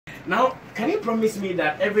Now, can you promise me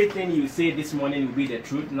that everything you say this morning will be the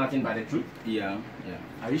truth, nothing but the truth? Yeah.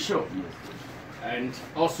 Are you sure? Yes. And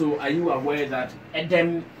also, are you aware that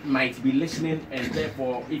Edem might be listening, and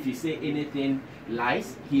therefore, if you say anything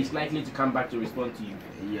lies, he is likely to come back to respond to you?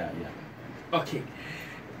 Yeah. Okay.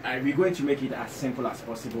 We're going to make it as simple as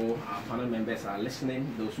possible. Our panel members are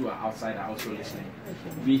listening. Those who are outside are also listening.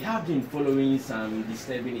 We have been following some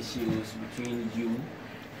disturbing issues between you,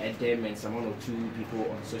 Edem, and some one or two people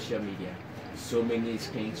on social media. So many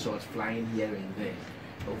screenshots flying here and there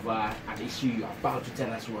over an issue you're about to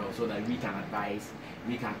tell us well, so that we can advise,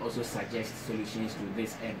 we can also suggest solutions to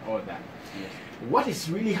this and all that. Yes. What is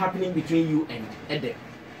really happening between you and Edem?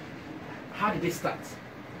 How did it start?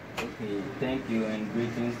 Okay, thank you and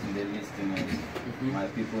greetings to the listeners, my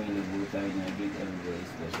people in the booth, and I greet everybody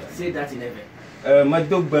special. Say that in heaven.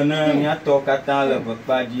 Maduk bana mi ato kata le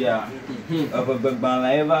bakpadia. Babban la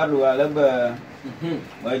eva ru alaba.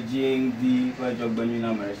 Wajing di wajog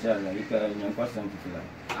banina marshal la ika nyanko samfula.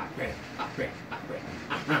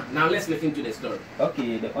 Now let's listen to the story.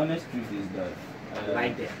 Okay, the honest truth is that I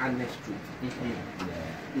like the honest truth.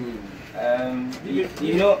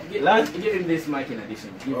 Give him this mic in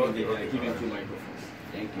addition. Give him 2 microphones.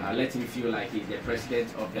 Thank you. Let him feel like he's the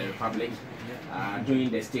president of the republic doing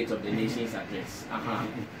the State of the Nations address.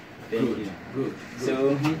 Good.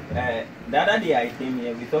 So the other day I came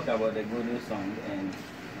here, we talked about the Godo song, and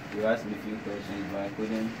you asked me a few questions, but I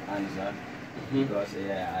couldn't answer because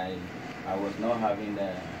I was not having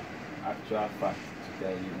the actual fact to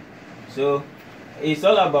tell you. So it's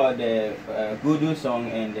all about the Godo song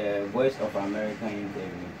and the Voice of America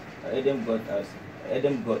interview. Edem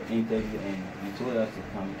got interview and he told us to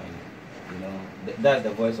come, and that's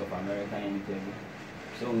the Voice of America interview.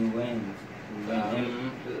 So we went.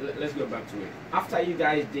 Let's go back to it. After you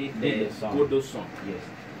guys did the Godo song, yes,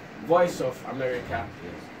 Voice of America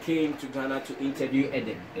came to Ghana to interview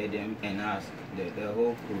Edem and us, the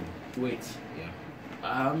whole crew. Wait.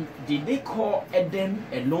 Did they call Edem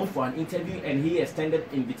alone for an interview and he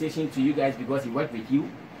extended invitation to you guys because he worked with you,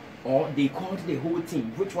 or they called the whole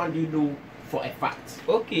team? Which one do you know for a fact?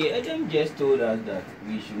 Okay, Edem just told us that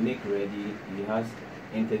we should make ready. He has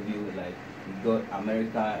interview, like we got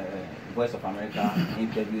America, Voice of America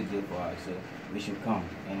interview deal for us, so we should come,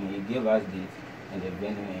 and he gave us date and the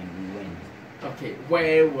venue, and we went. Okay,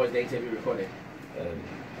 where was the interview recorded?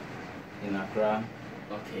 In Accra.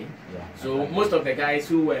 Okay. Yeah. So most of the guys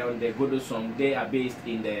who were on the Godo song, they are based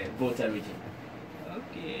in the Volta region.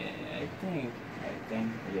 Okay, I think,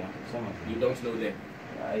 yeah, some of them. You don't know them?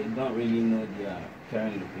 I don't really know their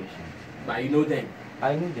current location. But you know them?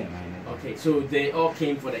 I know them, Okay, so they all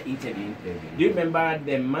came for the interview. Do you remember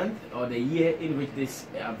the month or the year in which this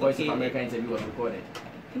Voice of America interview was recorded?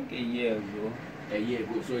 I think a year ago. A year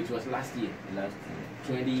ago, so it was last year? Last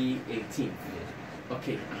year. 2018? Yes.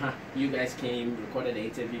 Okay, you guys came, recorded the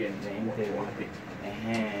interview, and what happened?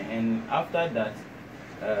 And after that,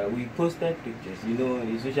 we posted pictures.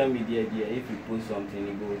 In social media, if you post something,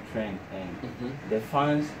 it will trend. And the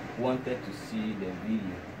fans wanted to see the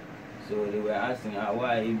video. So they were asking,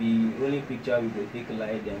 why the only picture we could take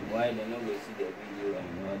like them, why they not go see the video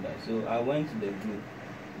and all that. So I went to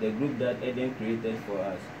the group that Edem created for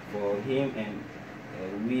us, for him and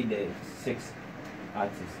we the 6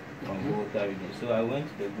 artists from Volta region. So I went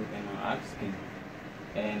to the group and I asked him,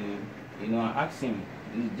 and I asked him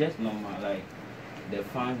just normal, like the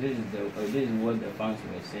fans, this is what the fans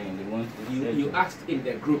were saying. They want to. You asked in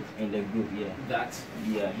the group. In the group, yeah. That.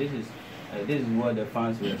 Yeah, this is what the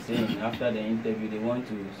fans were saying after the interview. They want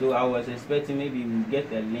to. So I was expecting maybe we'll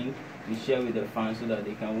get a link to share with the fans so that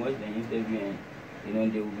they can watch the interview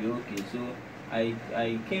and they will be okay. So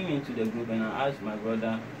I came into the group and I asked my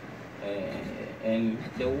brother, and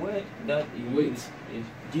the word that he used is.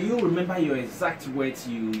 Do you remember your exact words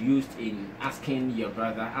you used in asking your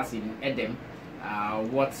brother, as in Edem,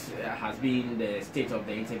 what has been the state of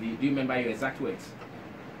the interview? Do you remember your exact words?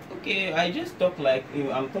 Okay, I just talk like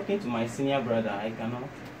I'm talking to my senior brother. I cannot.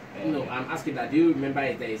 No, I'm asking that. Do you remember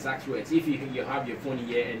the exact words? If you have your phone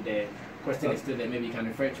here and the question is still there, maybe you can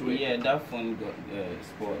refer to it. Yeah, that phone got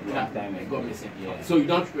spoiled long time ago. Got missing. Yeah. So you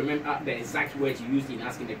don't remember the exact words you used in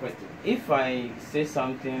asking the question? If I say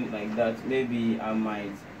something like that, maybe I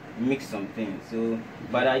might mix something. So,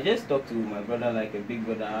 but I just talked to my brother like a big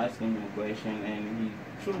brother, asking him a question, and he.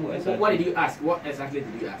 What did you ask? What exactly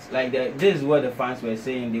did you ask? Like this is what the fans were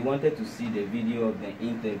saying. They wanted to see the video of the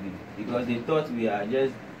interview because they thought we are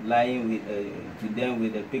just lying with to them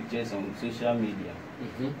with the pictures on social media.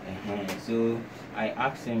 So I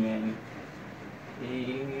asked him, and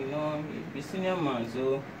he's a senior man,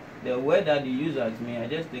 so the word that he used at me, I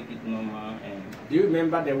just take it normal. And do you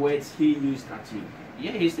remember the words he used at you?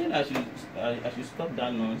 Yeah, he said I should stop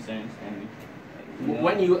that nonsense. And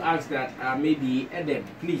when you asked that, maybe Edem,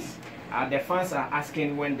 please, the fans are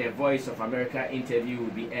asking when the Voice of America interview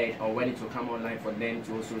will be aired or when it will come online for them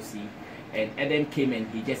to also see. And Edem came and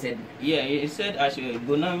he just said, yeah, he said I should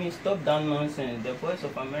Gonami, stop that nonsense. The Voice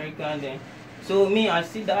of America, and then so me, I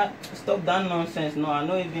see that stop that nonsense. No, I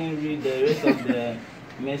don't even read the rest of the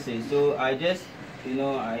message. So I just,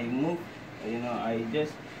 I move, I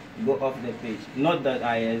just go off the page. Not that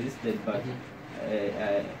I existed, but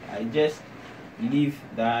I just leave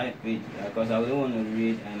that page because I don't want to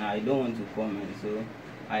read and I don't want to comment. So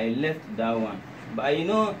I left that one. But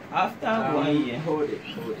after 1 year, hold it.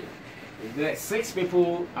 There are 6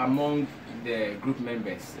 people among the group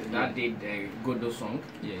members that did the Godo song.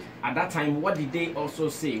 Yes. At that time, what did they also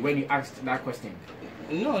say when you asked that question?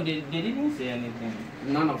 No, they didn't say anything.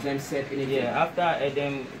 None of them said anything? Yeah, after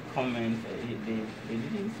Edem comment, they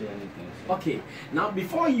didn't say anything. So. Okay, now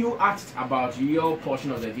before you asked about your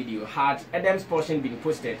portion of the video, had Edem's portion been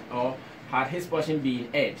posted or had his portion been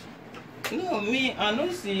aired? No, me, I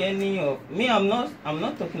don't see any of me. I'm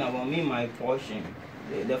not talking about me, my portion.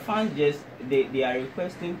 The fans just they are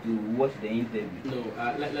requesting to watch the interview. No,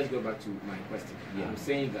 let's go back to my question. Yeah. I'm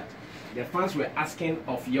saying that the fans were asking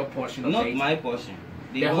of your portion of not the my portion.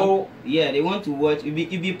 They want to watch. It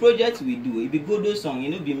be projects we do. It be Godo song.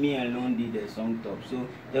 Be me alone did the song top. So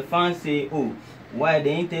the fans say, oh, why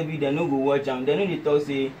the interview? They no go watch them. They no dey talk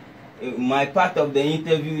say my part of the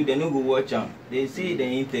interview. They no go watch them. They say the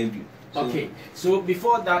interview. So, okay, so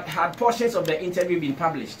before that, had portions of the interview been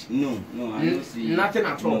published? No, I don't see nothing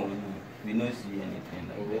at all. No, we don't see anything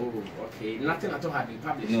like that. Oh, okay, nothing at all had been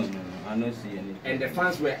published. No, I don't see anything. And the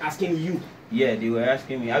fans were asking you? Yeah, they were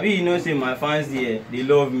asking me. I mean, say my fans here, they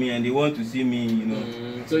love me and they want to see me,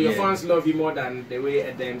 So your fans love you more than the way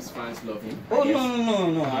Edem's fans love him? Oh,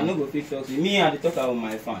 no. I no go fit talk. Me, I talk about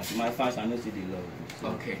my fans. My fans, I know say they love me. So,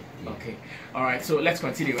 okay, yeah. okay. All right, so let's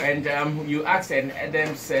continue. And you asked and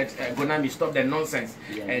Edem said, Gonami, stop the nonsense.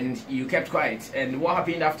 Yeah. And you kept quiet. And what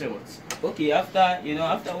happened afterwards? Okay, after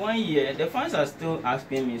 1 year, the fans are still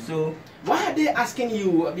asking me. So why are they asking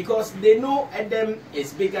you? Because they know Edem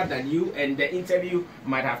is bigger than you and the interview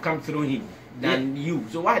might have come through him than you.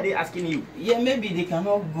 So why are they asking you? Yeah, maybe they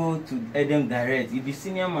cannot go to Edem direct. If the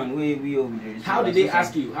senior man we over there. How did they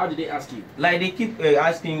ask you? How did they ask you? Like they keep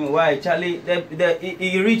asking why Charlie.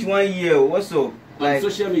 He reached 1 year. What's up? Like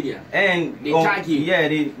on social media. And they tag you. Yeah,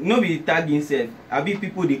 they nobody tag himself. I be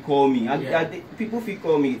people they call me. People feel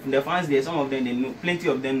call me from the fans there. Some of them they know. Plenty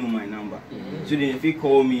of them know my number. So they feel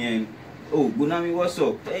call me and Gonami, what's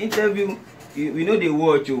up? The interview. We know they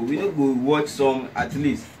watch. We know go watch some at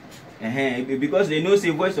least. Because they know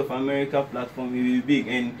say Voice of America platform will be big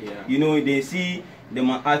and they see the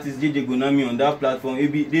artist JJ Gonami on that platform, they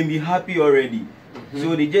be happy already.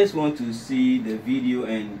 So they just want to see the video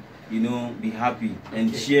and be happy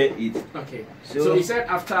and share it. Okay. So you said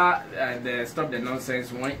after the stop the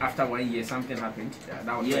nonsense, after 1 year something happened.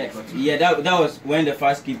 That was that was when the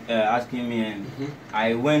fans keep asking me and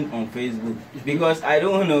I went on Facebook because I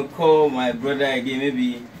don't want to call my brother again.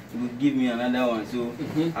 Maybe he would give me another one. So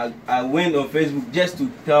I went on Facebook just to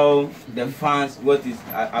tell the fans what is.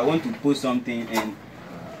 I want to post something and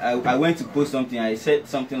I went to post something. I said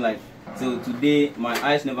something like, so today my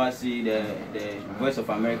eyes never see the Voice of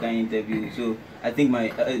America interview. So I think my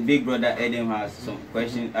big brother Edem has some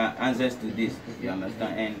questions, answers to this. You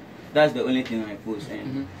understand? And that's the only thing I post.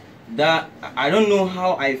 And that I don't know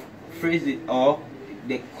how I phrase it or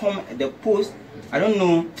the post. I don't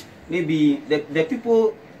know. Maybe the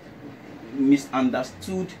people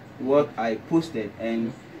misunderstood what I posted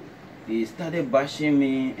and they started bashing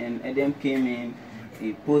me. And Edem came in.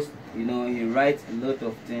 He he writes a lot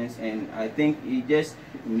of things, and I think he just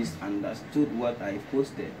misunderstood what I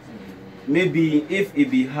posted. Maybe if it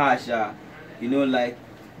be harsh, like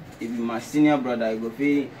if my senior brother, I go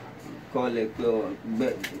call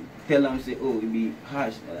but tell him say, oh, it be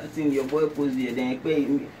harsh. I think your boy post there, then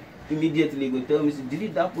immediately go tell me, say,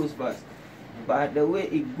 delete that post fast. But the way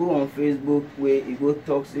it go on Facebook, where he go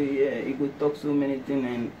talk, say he go talk so many things,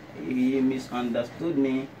 and he misunderstood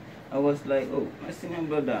me. I was like, oh, my senior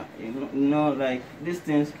brother, like these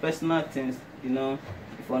things, personal things,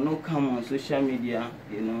 if I no come on social media,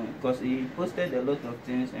 because he posted a lot of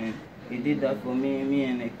things and he did that for me. Me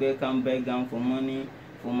and Ekwe come back down for money,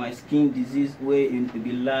 for my skin disease, where it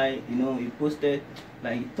be lie, he posted,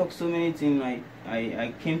 like he talked so many things.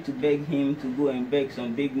 I came to beg him to go and beg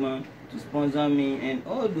some big man to sponsor me and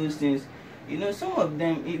all those things. you know, some of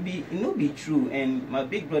them it be true, and my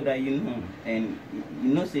big brother, and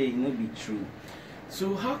say it be true.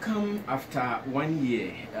 So how come after 1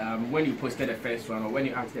 year, when you posted the first one, or when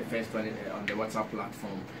you asked the first one on the WhatsApp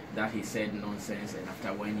platform, that he said nonsense, and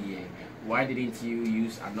after 1 year, why didn't you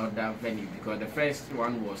use another venue? Because the first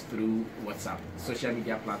one was through WhatsApp, social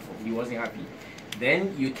media platform. He wasn't happy.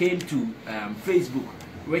 Then you came to Facebook,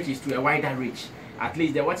 which is to a wider reach. At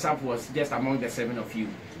least the WhatsApp was just among the 7 of you,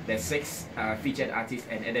 the 6 featured artists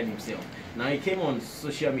and Edem himself. Now he came on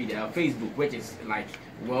social media, Facebook, which is like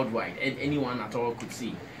worldwide, and anyone at all could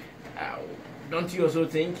see. Don't you also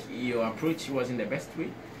think your approach wasn't the best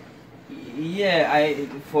way? Yeah,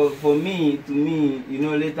 for me, to me,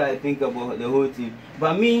 later I think about the whole thing.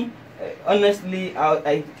 But me, honestly,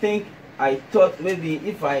 I think I thought maybe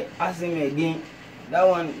if I ask him again, that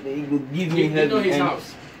one he would give me help. You know his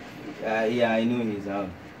house? Yeah, I know his house.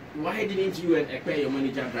 Why didn't you and Ekpe, your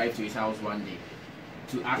manager, drive to his house one day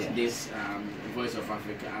to ask this Voice of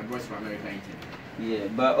America interview? Yeah,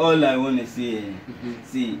 but all I want to say,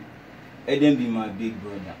 see, Edem be my big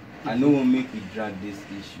brother. I don't want to make you drag this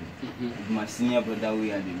issue. My senior brother,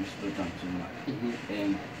 we are the respect him too much.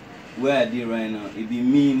 And where I did right now, it be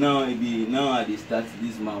me now. It be now I start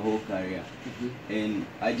this my whole career. And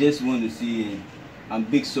I just want to see. I'm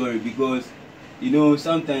big sorry because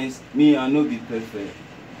sometimes me I no be perfect.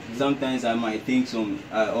 Sometimes I might think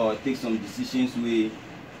or take some decisions where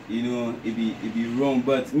it be wrong.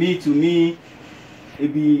 But to me,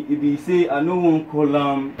 it be say I no want call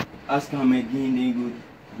them, ask him again, they go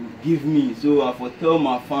give me. So I for tell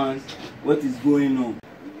my fans what is going on.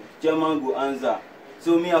 Chairman go answer.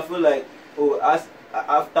 So me I feel like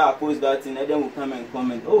after I post that thing, then will come and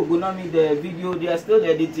comment. Oh, Gonami, the video they are still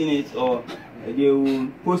editing it, or they will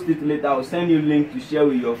post it later. I'll send you a link to share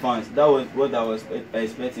with your fans. That was what I was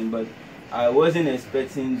expecting, but I wasn't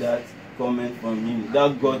expecting that comment from him.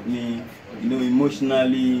 That got me,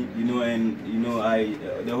 emotionally, and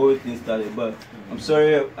the whole thing started. But I'm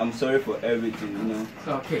sorry for everything,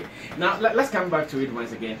 Okay, now let's come back to it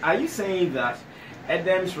once again. Are you saying that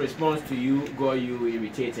Edem's response to you got you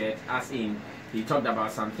irritated, as in he talked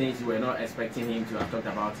about some things you were not expecting him to have talked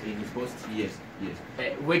about in his post? Yes.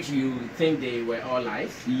 Which you think they were all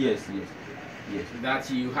lies? Yes. That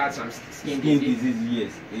you had some skin disease,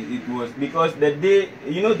 yes. It was because the day,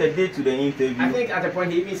 the day to the interview. I think at the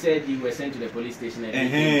point he even said you were sent to the police station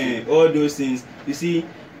and all those things. You see,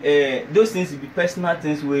 those things be personal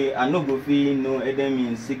things where I no go feel Edem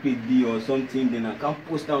in secret D or something, then I can't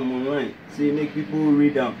post them online. Say make people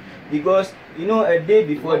read them. Because a day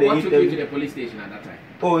before the interview. What took you to the police station at that time?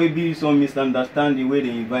 Oh, it be some misunderstanding where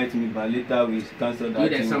they invite me, but later we cancel that.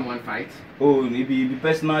 Did someone fight? Oh, it be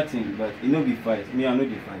personal thing, but it no be fight. Me, I no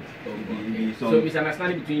be fight. Okay. So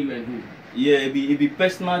misunderstanding between you and who? Yeah, it be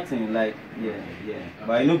personal thing, like yeah. Okay.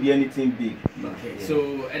 But it no be anything big. Okay. Yeah.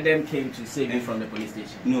 So Edem came to save you from the police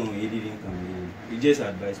station? No, he didn't come. He just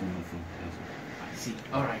advised me on phone. I see.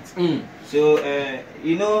 All right. So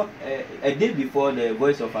a day before the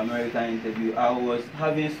Voice of America interview, I was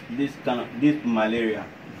having this malaria.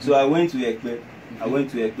 So I went to Ekpe.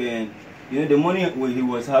 And the money he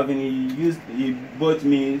was having, he bought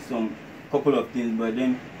me some couple of things, but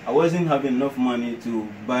then I wasn't having enough money to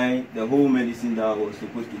buy the whole medicine that I was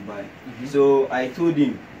supposed to buy. So I told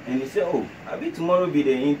him, and he said, "Oh, I bet tomorrow be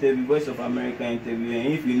the interview, Voice of America interview,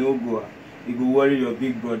 and if you no go, you go worry your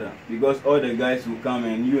big brother because all the guys will come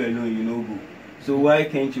and you alone you no go. So why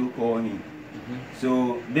can't you call him?"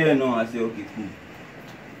 So there no, I say, okay, cool.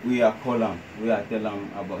 We are call him. We are tell him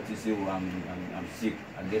about it. Say, oh, I'm sick.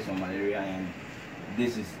 I get some malaria, and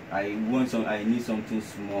I need something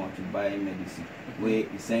small to buy medicine. Where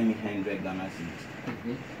he send me 100 Ghana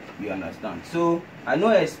cedis. You understand? So I no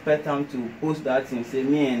expect him to post that thing. Say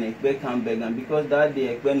me and Ekpe come beg him because that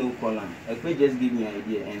day Ekpe no call him. Ekpe just give me an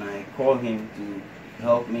idea, and I call him to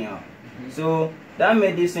help me out. So that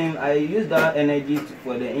medicine, I used that energy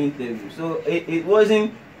for the interview. So it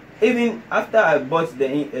wasn't. Even after I bought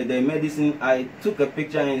the medicine, I took a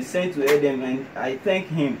picture and sent to Edem, and I thank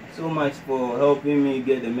him so much for helping me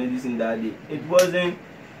get the medicine that day. It wasn't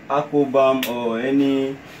Akobam or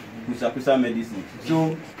any kusa medicine.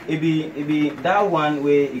 So it be that one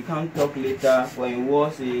where you can't talk later when it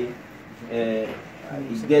was he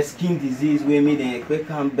get skin disease where me then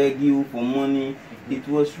can't beg you for money. It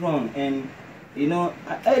was wrong, and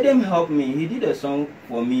Edem helped me. He did a song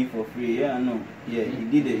for me for free. Yeah, I know. Yeah, he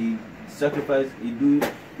did it. He sacrificed.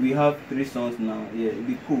 We have 3 songs now. Yeah, it'd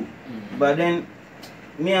be cool. But then,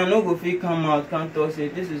 me, I no go fit come out, can't talk, say,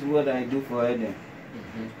 this is what I do for Edem.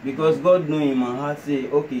 Because God know in my heart, say,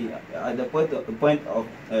 okay, at the point of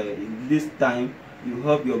this time, you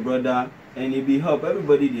help your brother and it be help.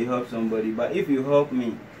 Everybody they help somebody. But if you help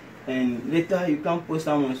me, and later you can't post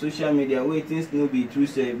them on social media where things no be true,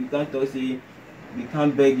 say we can't talk say we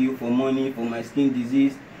can't beg you for money for my skin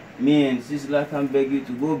disease. Me and Sisla can beg you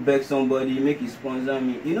to go beg somebody, make it sponsor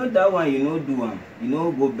me. You know that one, you know do one. You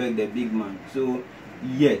know go beg the big man. So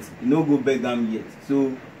yet, you know go beg them yet.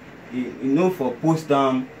 So you know for post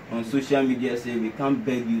them on social media say we can't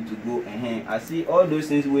beg you to go. I see all those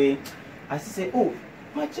things where I say, oh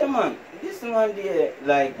my chairman, this one there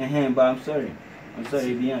like but I'm sorry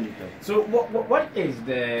behind the talk. So what is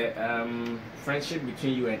the friendship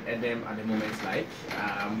between you and Edem at the moment like?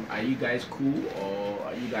 Are you guys cool, or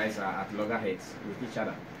are you guys at loggerheads with each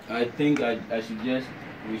other? I think we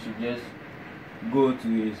should just go to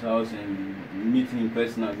his house and meet him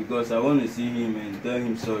personally, because I want to see him and tell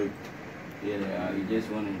him sorry. Yeah, I just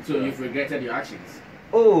want to. So you've regretted your actions?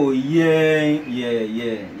 Oh yeah,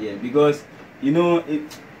 because you know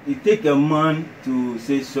it take a man to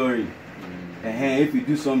say sorry. If you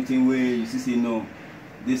do something where you say no,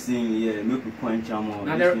 this thing, make you quench more.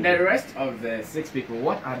 Now the rest of the 6 people,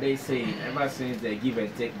 what are they saying ever since the give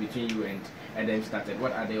and take between you and Edem started?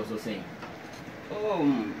 What are they also saying?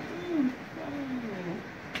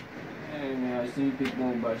 I see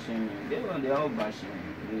people bashing me. They're all bashing me.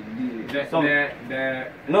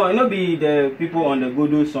 No, it not be the people on the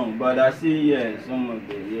Godo song, but I see some of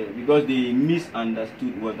the because they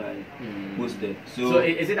misunderstood what I posted. So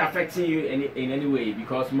is it affecting you in any way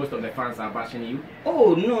because most of the fans are bashing you?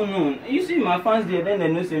 Oh no. You see my fans there, then they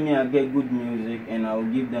know say me I get good music and I will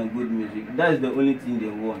give them good music. That's the only thing they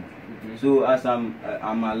want. So as I'm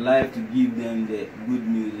alive to give them the good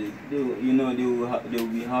music, they will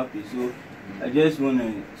be happy. So I just want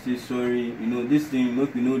to say sorry. You know, this thing,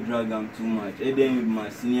 make you no drag them too much. Edem with my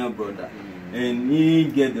senior brother, and he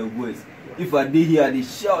get the voice. If I did here, they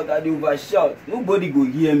shout, I do over shout. Nobody go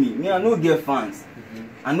hear me. Me, I no get fans.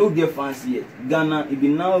 I no get fans yet. Ghana, it be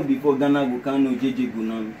now before Ghana go can know JJ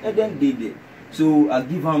Gonami. Edem did it. So I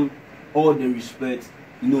give him all the respect.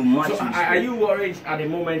 You know, much so respect. Are you worried at the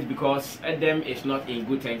moment because Edem is not in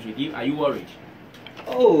good terms with you? Are you worried?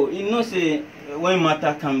 Oh, you know, say when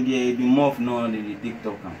matter come there, it be more now than the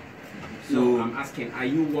TikTok. So no, I'm asking, are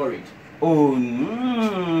you worried? Oh,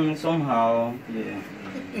 somehow, yeah.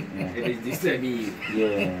 It is disturbing you.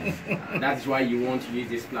 Yeah. That's why you want to use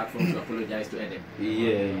this platform to apologize to Edem.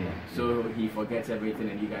 Yeah. So he forgets everything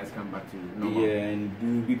and you guys come back to normal. Yeah,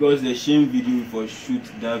 and because the shame video for shoot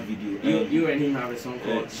that video. You and him have a song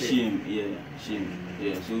called Shame. Yeah, Shame.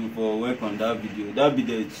 Yeah. So for work on that video, that be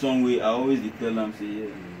the song where I always tell them say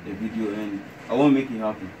the video, and I won't make it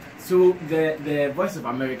happen. So the Voice of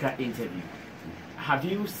America interview, have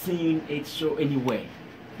you seen it show anywhere?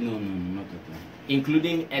 No, not at all.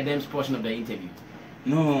 Including Edem's portion of the interview?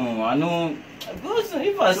 No, I know.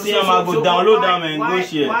 If I see him, I go download them and go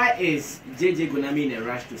share. Why is JJ Gonami in a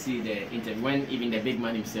rush to see the interview when even the big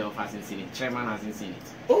man himself hasn't seen it? Chairman hasn't seen it.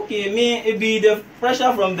 Okay, me, it be the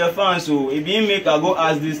pressure from the fans, so it be make I go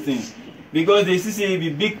ask this thing. Because they see it be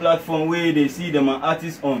big platform where they see them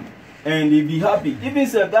artists on. And they be happy. Even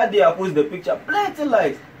so, that day I post the picture, plenty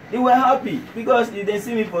likes. They were happy because they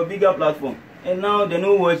see me for a bigger platform. And now they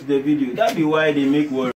don't watch the video. That be why they make worry.